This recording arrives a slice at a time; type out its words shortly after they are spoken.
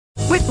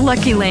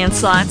Lucky Land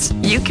Slots,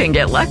 you can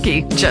get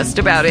lucky just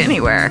about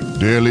anywhere.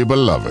 Dearly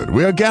beloved,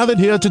 we are gathered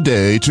here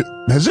today to...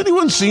 Has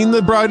anyone seen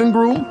the bride and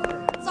groom?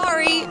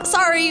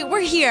 Sorry, we're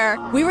here.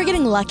 We were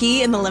getting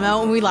lucky in the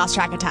limo and we lost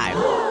track of time.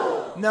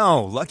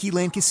 No, Lucky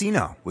Land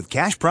Casino, with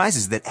cash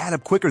prizes that add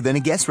up quicker than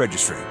a guest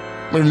registry.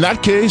 In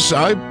that case,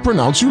 I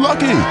pronounce you lucky.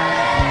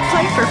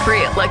 Play for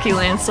free at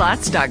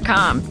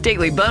LuckyLandSlots.com.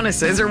 Daily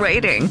bonuses are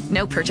waiting.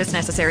 No purchase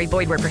necessary.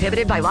 Void where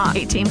prohibited by law.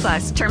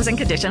 18+. Terms and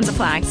conditions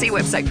apply. See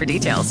website for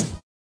details.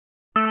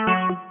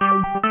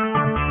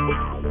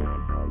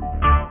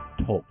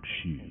 Talk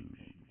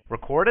shoes.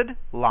 Recorded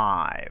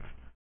live.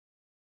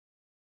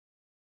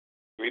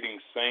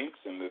 Greetings, saints,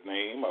 in the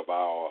name of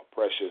our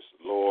precious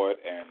Lord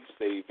and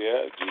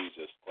Savior,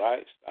 Jesus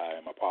Christ. I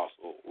am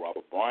Apostle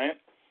Robert Bryant,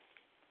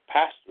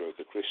 pastor of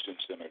the Christian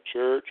Center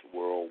Church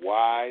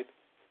Worldwide,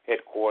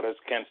 headquarters,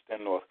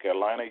 Kinston, North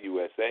Carolina,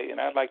 USA. And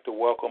I'd like to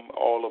welcome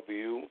all of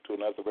you to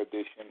another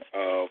edition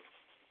of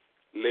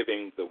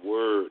Living the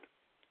Word,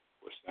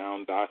 where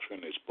sound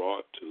doctrine is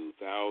brought to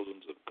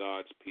thousands of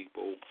God's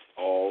people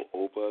all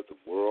over the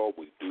world.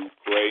 We do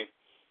pray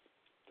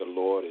the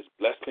Lord is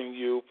blessing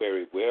you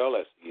very well,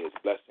 as He is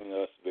blessing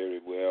us very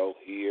well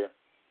here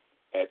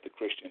at the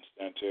Christian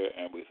Center.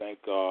 And we thank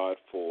God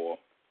for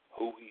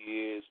who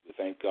He is. We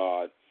thank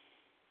God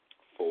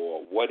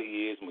for what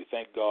He is. And we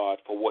thank God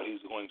for what He's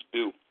going to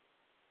do,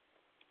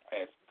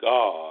 as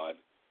God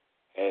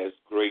has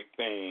great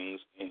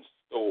things in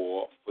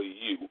store for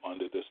you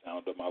under the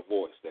sound of my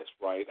voice. That's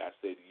right. I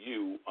said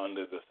you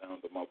under the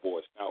sound of my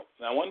voice.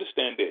 Now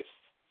understand this.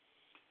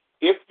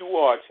 If you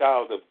are a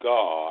child of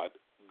God,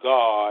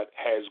 God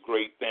has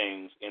great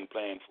things in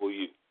plan for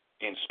you,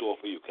 in store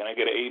for you. Can I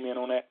get an amen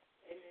on that?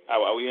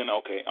 Are we in?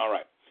 Okay, all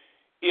right.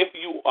 If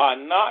you are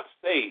not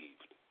saved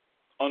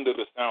under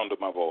the sound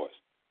of my voice,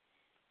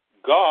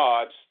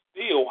 God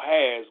still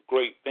has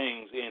great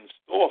things in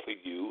store for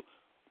you,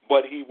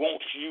 but He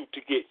wants you to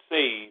get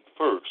saved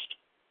first.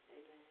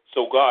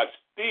 So God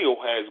still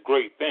has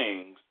great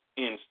things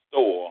in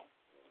store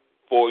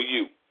for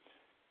you.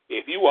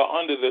 If you are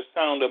under the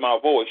sound of my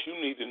voice, you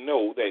need to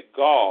know that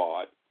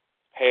God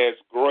has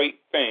great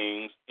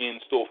things in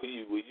store for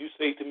you. Will you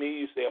say to me,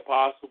 you say,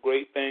 Apostle,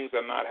 great things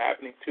are not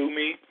happening to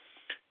me.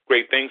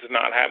 Great things are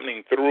not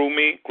happening through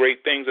me.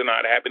 Great things are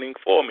not happening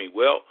for me.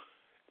 Well,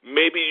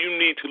 maybe you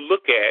need to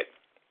look at,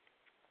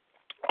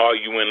 are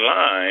you in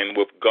line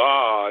with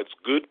God's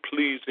good,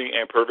 pleasing,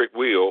 and perfect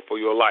will for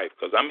your life?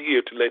 Because I'm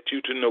here to let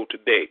you to know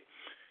today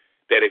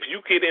that if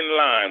you get in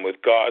line with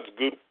God's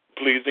good,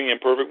 pleasing,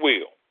 and perfect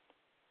will,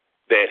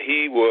 that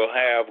He will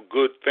have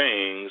good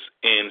things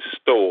in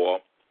store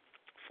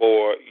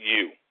for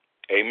you.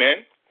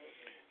 Amen?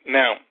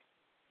 Now,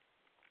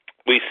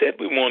 we said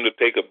we wanted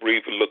to take a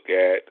brief look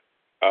at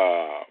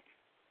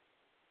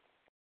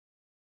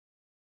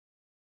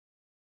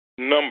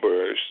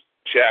Numbers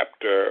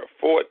chapter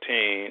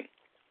 14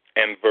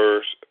 and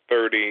verse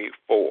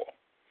 34.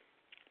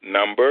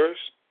 Numbers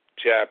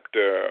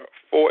chapter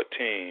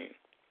 14,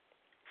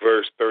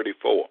 verse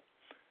 34.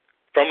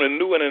 From the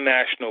New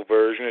International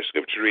Version, the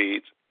scripture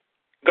reads,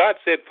 God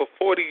said, for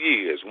 40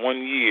 years, 1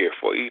 year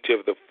for each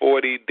of the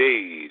 40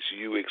 days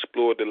you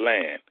explore the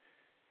land,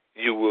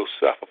 you will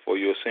suffer for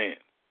your sin.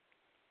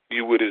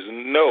 You will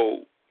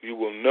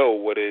know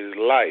what it is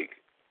like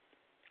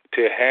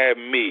to have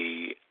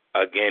me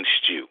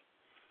against you.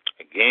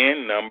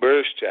 Again,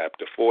 Numbers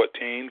chapter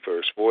 14,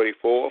 verse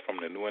 44 from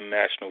the New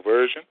International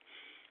Version.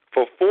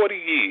 For 40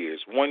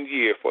 years, 1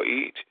 year for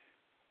each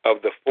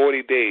of the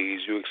 40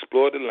 days you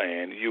explore the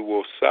land, you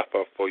will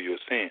suffer for your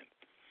sin,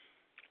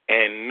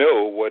 and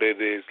know what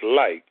it is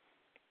like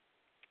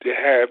to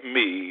have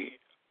me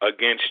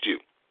against you.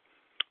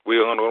 We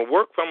are going to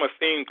work from a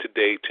theme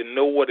today to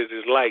know what it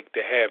is like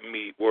to have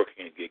me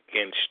working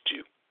against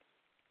you.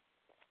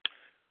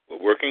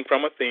 We're working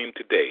from a theme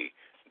today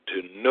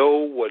to know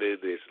what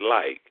it is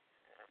like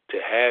to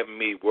have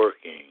me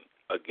working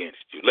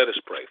against you. Let us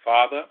pray.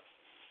 Father,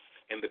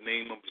 in the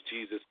name of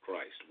Jesus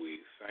Christ, we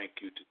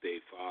thank you today,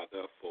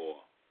 Father, for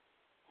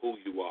who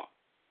you are.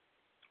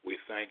 We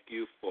thank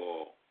you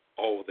for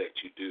all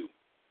that you do.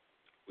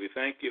 We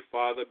thank you,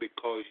 Father,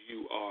 because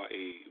you are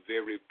a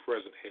very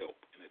present help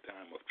in a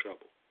time of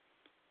trouble.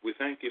 We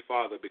thank you,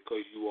 Father,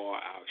 because you are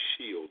our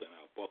shield and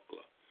our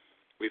buckler.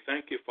 We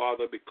thank you,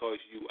 Father,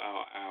 because you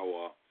are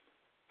our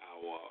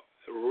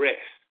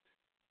rest.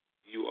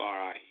 You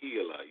are our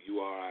healer. You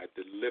are our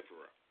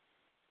deliverer.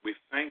 We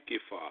thank you,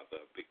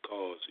 Father,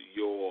 because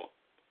your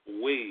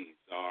ways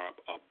are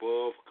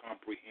above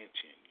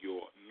comprehension.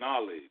 Your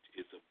knowledge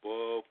is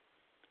above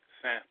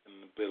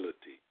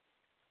fathomability.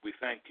 We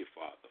thank you,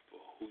 Father, for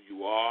who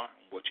you are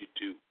and what you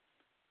do,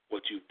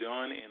 what you've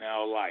done in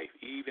our life.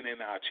 Even in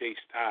our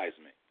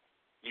chastisement,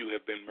 you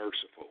have been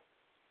merciful.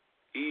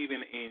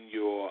 Even in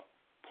your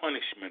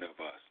punishment of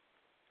us,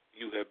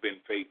 you have been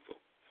faithful.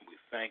 And we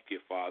thank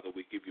you, Father.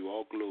 We give you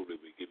all glory.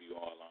 We give you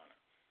all honor.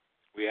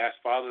 We ask,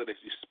 Father, that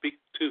you speak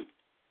to,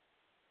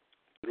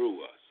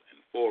 through us, and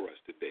for us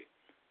today,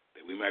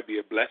 that we might be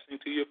a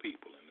blessing to your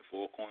people in the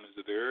four corners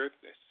of the earth,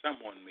 that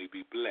someone may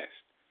be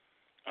blessed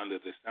under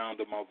the sound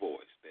of my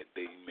voice, that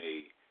they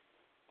may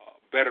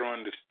better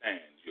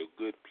understand your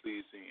good,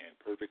 pleasing, and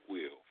perfect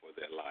will for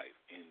their life.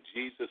 In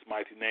Jesus'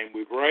 mighty name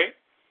we pray.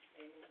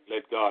 Amen.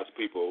 Let God's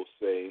people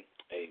say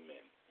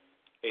amen.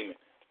 Amen.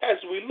 As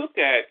we look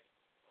at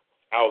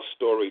our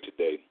story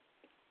today,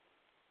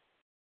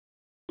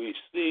 we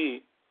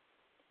see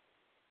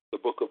the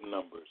book of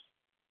Numbers.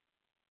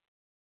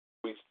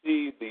 We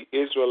see the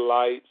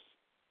Israelites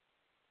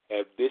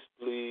have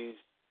displeased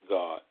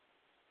God.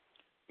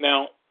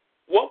 Now,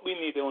 what we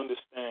need to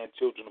understand,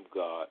 children of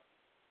God,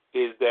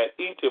 is that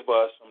each of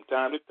us from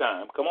time to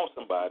time, come on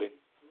somebody,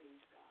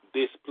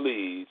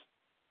 displease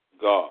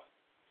God.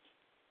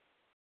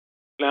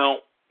 Now,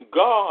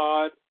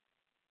 God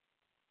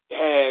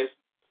has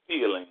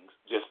feelings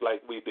just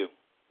like we do.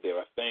 There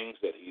are things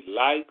that he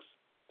likes.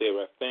 There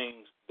are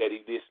things that he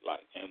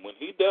dislikes. And when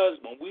we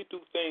do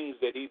things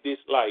that he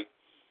dislikes,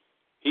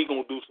 he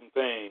going to do some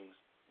things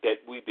that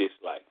we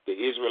dislike. The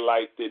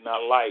Israelites did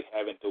not like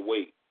having to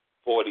wait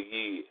 40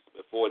 years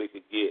before they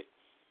could get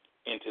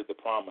into the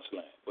promised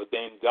land. But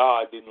then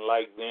God didn't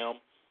like them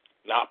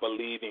not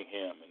believing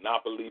him and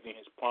not believing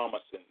his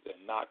promises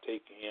and not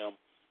taking him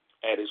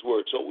at his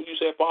word. So when you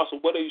say, Apostle,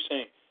 what are you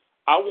saying?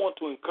 I want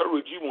to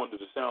encourage you under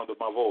the sound of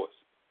my voice.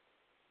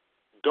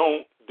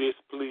 Don't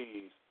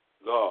displease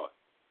God.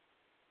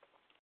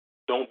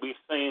 Don't be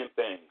saying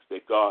things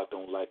that God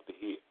don't like to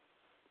hear.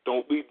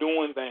 Don't be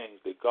doing things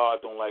that God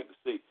don't like to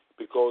see.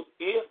 Because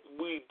if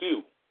we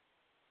do,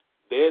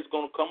 there's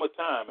going to come a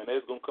time and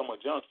there's going to come a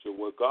juncture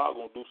where God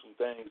going to do some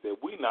things that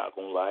we're not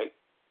going to like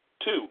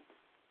too.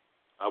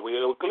 Are we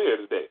clear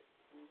today?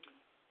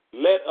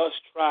 Let us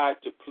try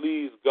to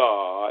please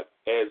God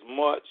as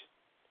much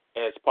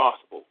as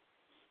possible.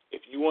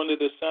 If you under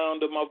the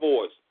sound of my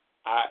voice,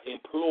 I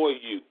implore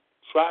you,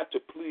 try to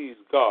please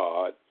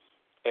God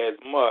as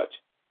much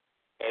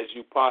as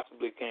you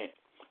possibly can.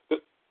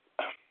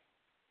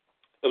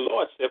 The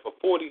Lord said for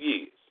 40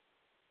 years,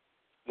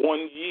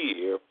 1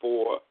 year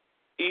for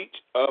each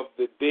of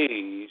the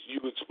days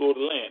you explore the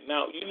land.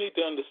 Now, you need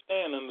to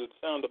understand under the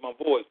sound of my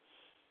voice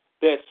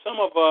that some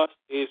of us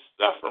is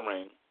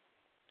suffering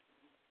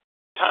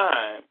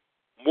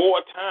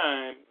more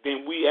time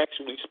than we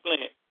actually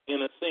spent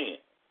in a sin.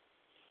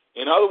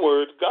 In other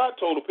words, God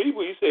told the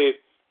people, he said,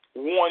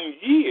 1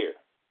 year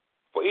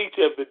for each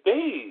of the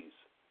days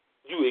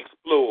you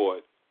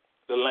explored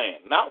the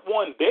land. Not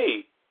 1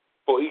 day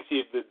for each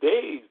of the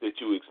days that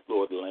you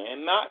explored the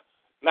land. Not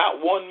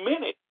 1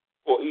 minute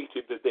for each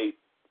of the days.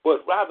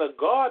 But rather,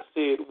 God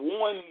said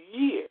 1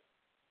 year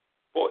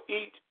for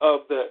each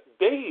of the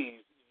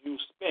days you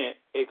spent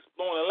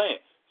exploring the land.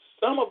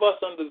 Some of us,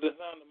 under the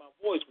sound of my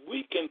voice,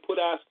 we can put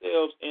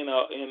ourselves in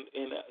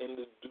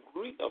the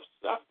degree of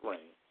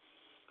suffering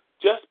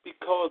just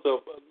because of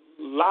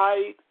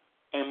light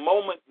and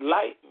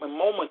momentary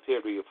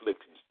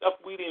affliction. Stuff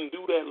we didn't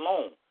do that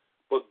long.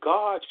 But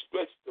God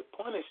stretched the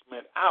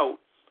punishment out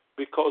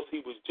because he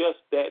was just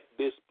that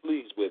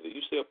displeased with it.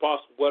 You say,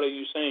 Apostle, what are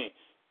you saying?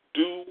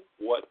 Do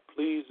what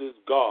pleases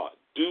God.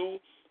 Do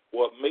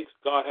what makes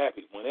God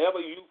happy. Whenever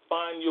you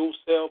find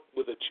yourself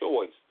with a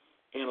choice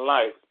in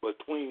life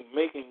between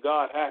making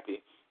God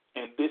happy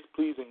and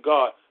displeasing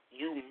God,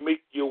 you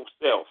make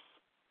yourself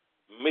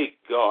make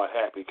God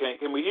happy.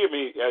 Can we hear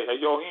me? Are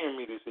y'all hearing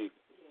me this evening?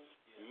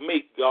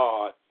 Make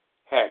God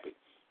happy.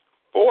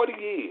 40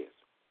 years,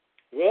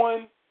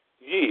 1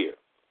 year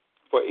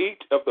for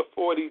each of the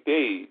 40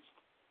 days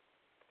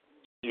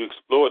you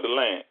explore the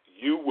land,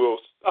 you will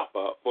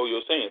suffer for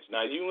your sins.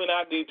 Now, you and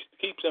I need to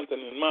keep something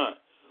in mind.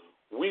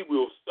 We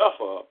will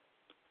suffer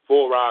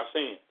for our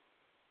sins.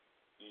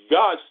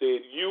 God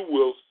said you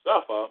will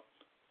suffer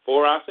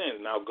for our sins.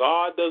 Now,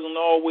 God doesn't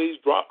always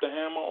drop the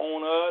hammer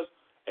on us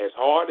as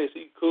hard as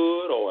he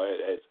could or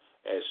as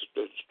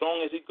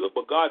strong as he could,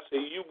 but God said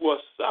you will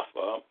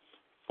suffer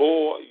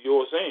for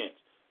your sins.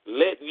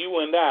 Let you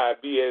and I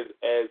be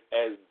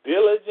as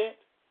diligent,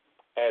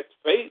 as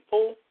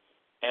faithful,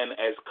 and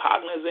as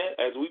cognizant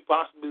as we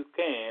possibly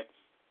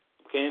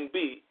can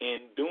be in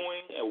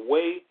doing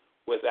away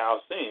with our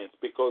sins,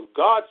 because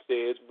God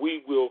says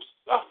we will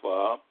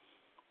suffer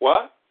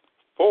what?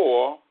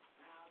 For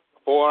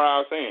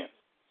our sins.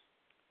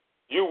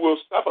 You will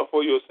suffer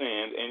for your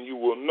sins, and you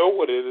will know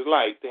what it is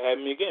like to have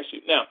me against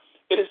you. Now,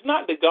 it is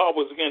not that God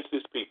was against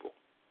his people,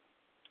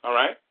 all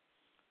right?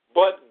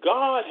 But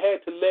God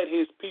had to let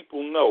his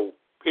people know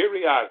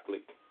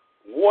periodically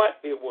what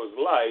it was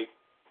like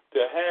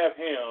to have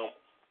him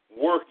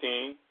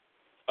working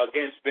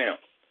against them.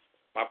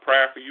 My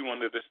prayer for you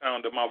under the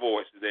sound of my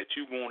voice is that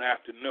you won't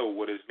have to know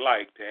what it's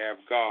like to have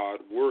God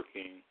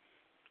working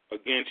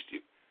against you.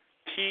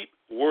 Keep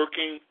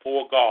working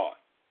for God.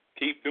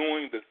 Keep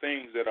doing the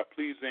things that are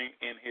pleasing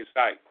in his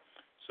sight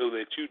so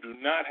that you do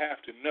not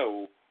have to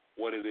know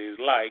what it is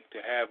like to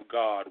have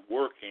God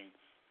working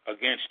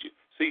against you.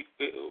 See,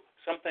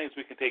 some things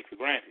we can take for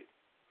granted.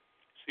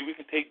 See, we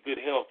can take good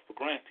health for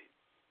granted.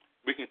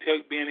 We can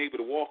take being able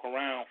to walk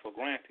around for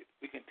granted.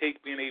 We can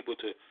take being able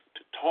to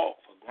talk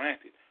for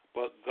granted.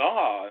 But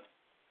God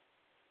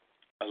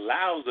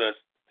allows us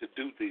to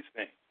do these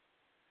things.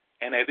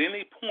 And at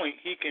any point,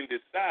 he can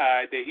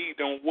decide that he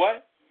don't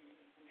what?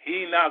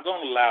 He's not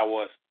going to allow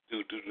us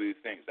to do these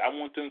things. I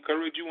want to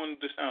encourage you under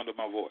the sound of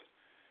my voice.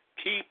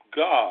 Keep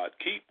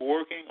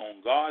working on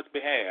God's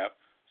behalf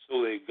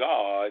so that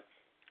God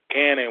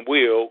can and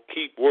will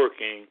keep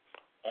working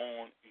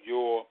on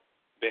your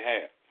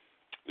behalf.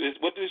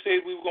 What did it say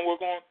we were going to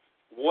work on?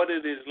 What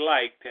it is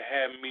like to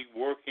have me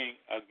working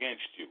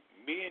against you.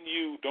 Me and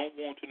you don't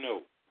want to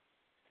know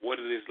what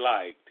it is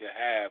like to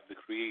have the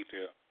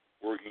Creator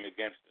working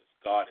against us.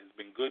 God has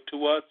been good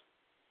to us.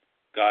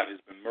 God has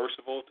been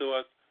merciful to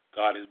us.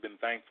 God has been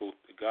thankful.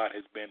 God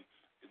has been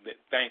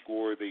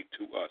thankworthy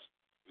to us.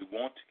 We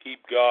want to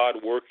keep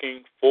God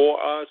working for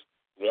us.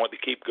 We want to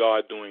keep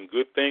God doing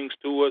good things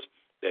to us,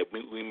 that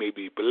we may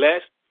be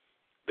blessed,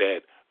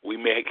 that we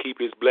may keep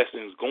his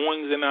blessings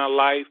going in our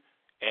life,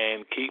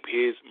 and keep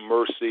his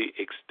mercy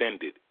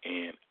extended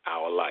in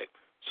our life,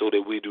 so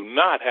that we do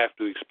not have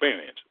to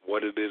experience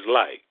what it is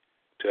like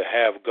to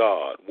have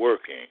God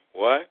working,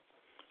 what?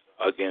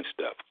 Against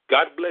us.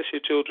 God bless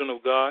you, children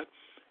of God,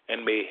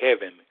 and may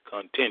heaven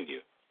continue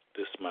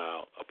to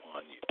smile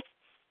upon you.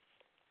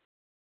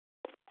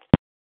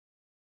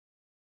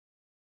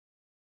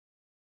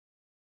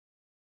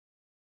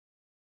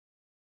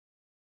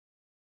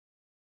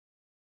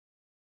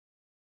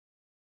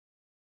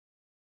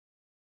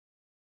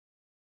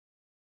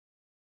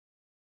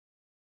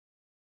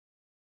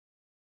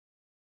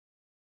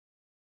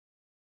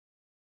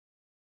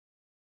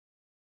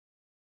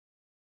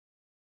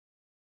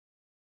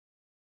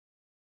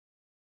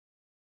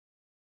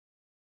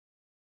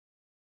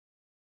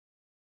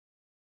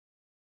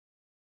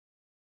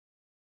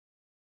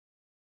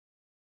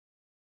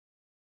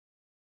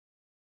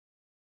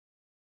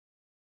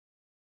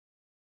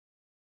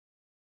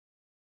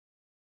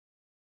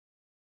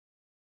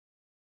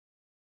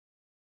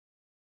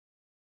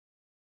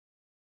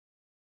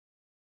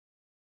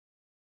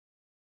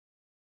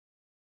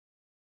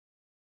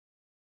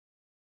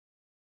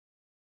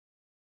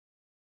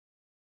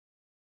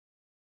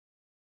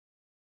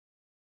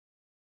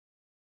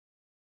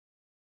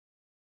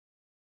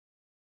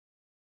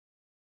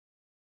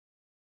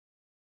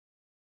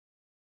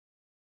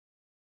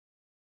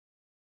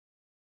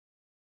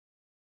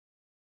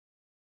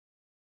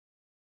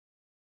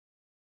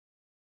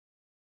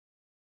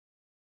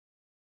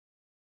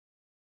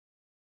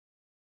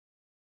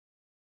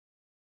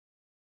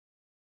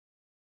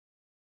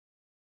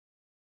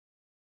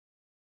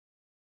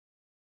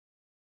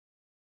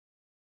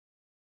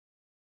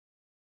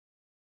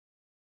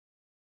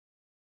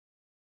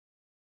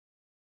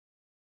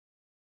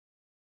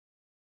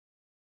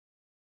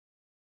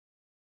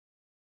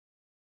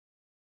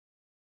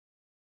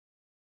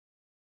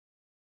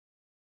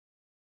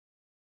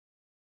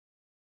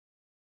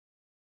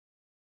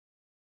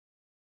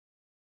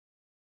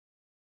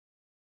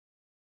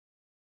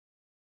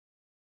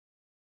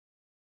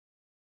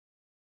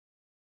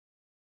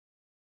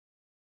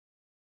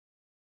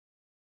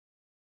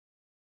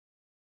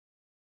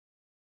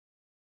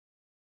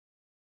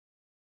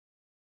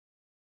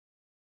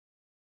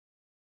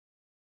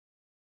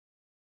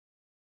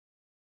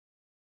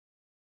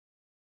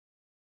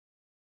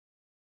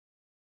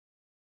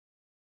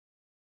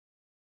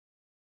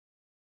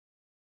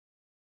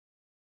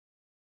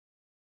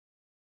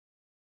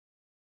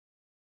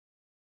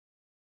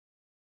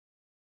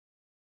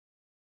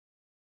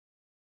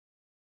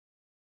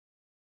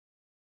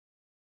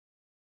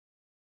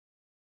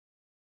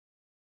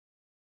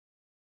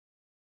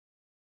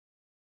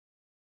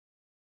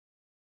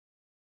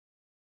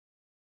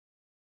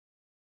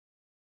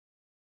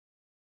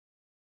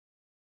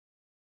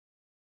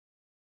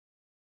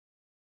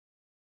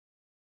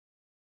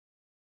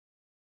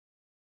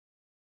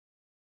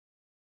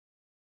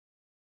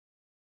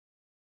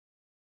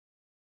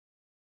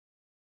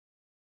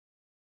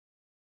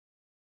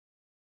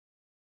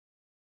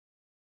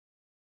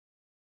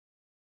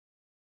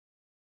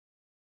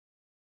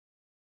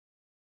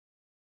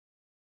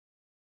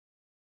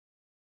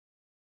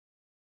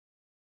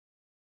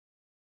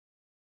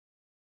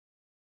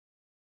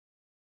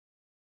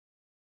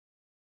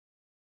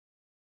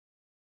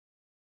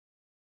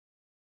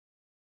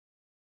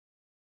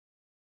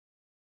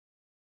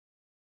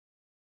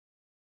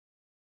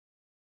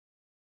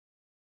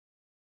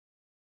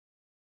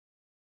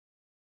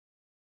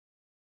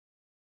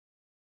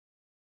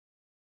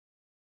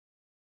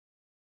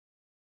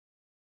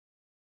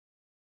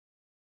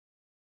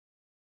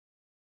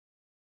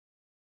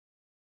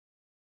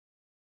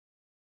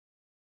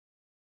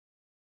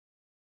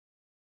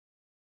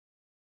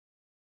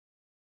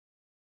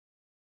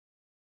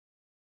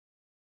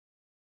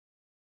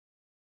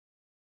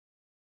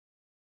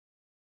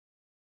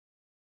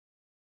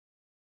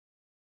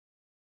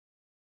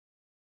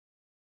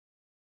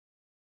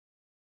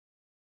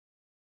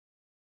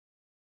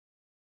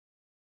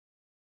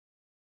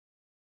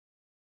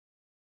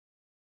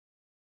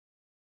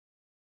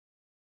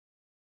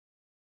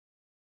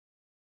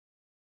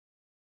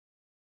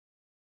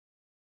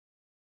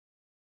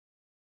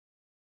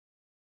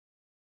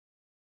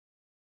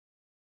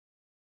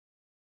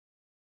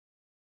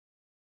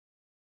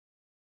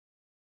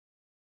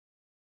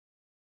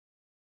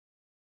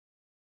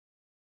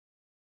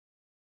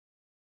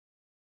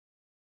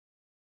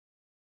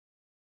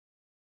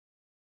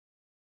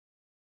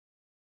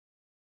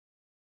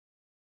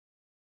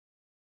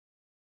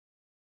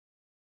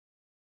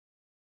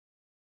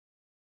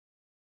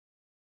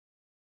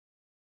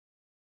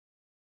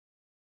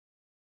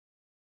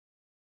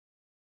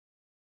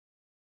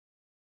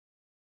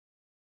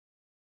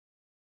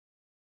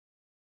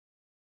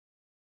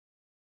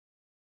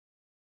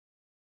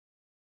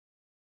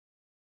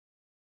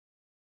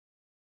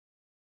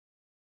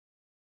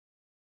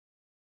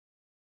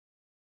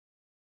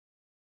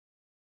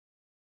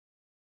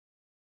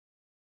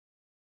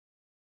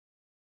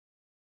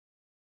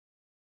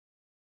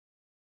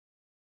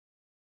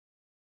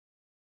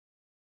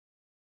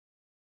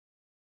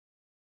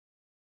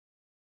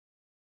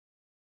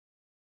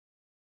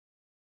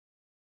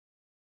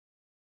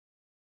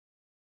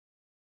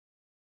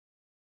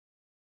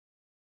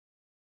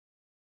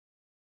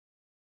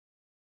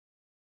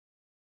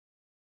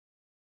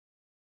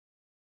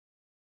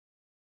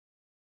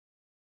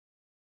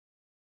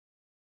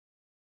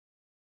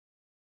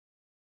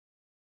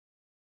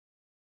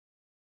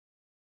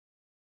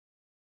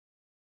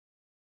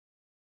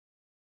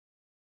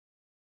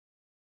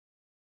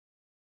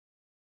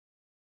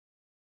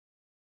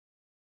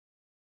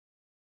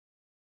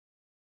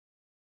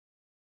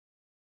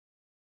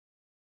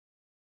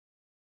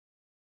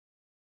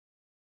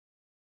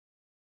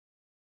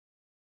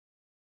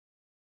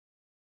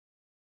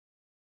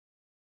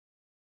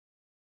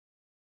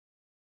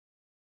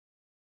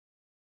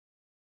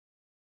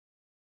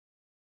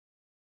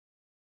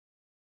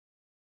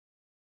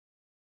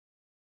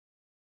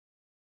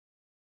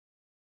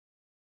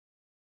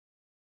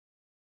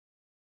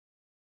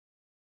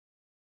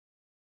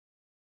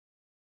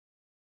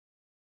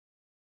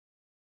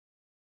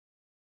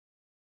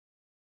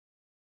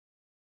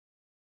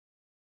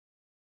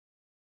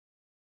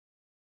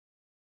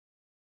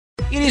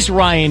 It is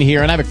Ryan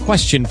here, and I have a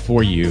question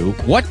for you.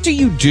 What do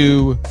you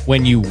do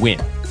when you win?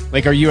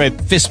 Like, are you a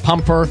fist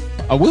pumper,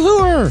 a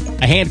woohooer,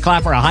 a hand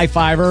clapper, a high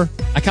fiver?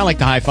 I kind of like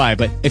the high five,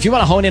 but if you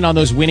want to hone in on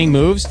those winning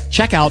moves,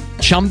 check out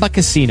Chumba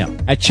Casino.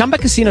 At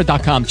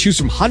ChumbaCasino.com, choose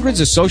from hundreds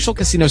of social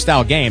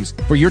casino-style games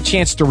for your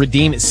chance to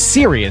redeem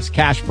serious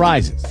cash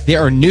prizes.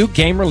 There are new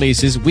game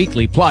releases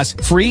weekly, plus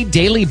free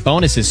daily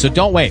bonuses. So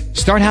don't wait.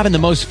 Start having the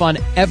most fun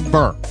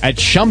ever at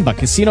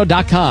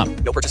ChumbaCasino.com.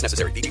 No purchase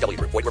necessary. VGW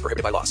Group. Void where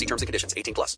prohibited by law. See terms and conditions. 18+.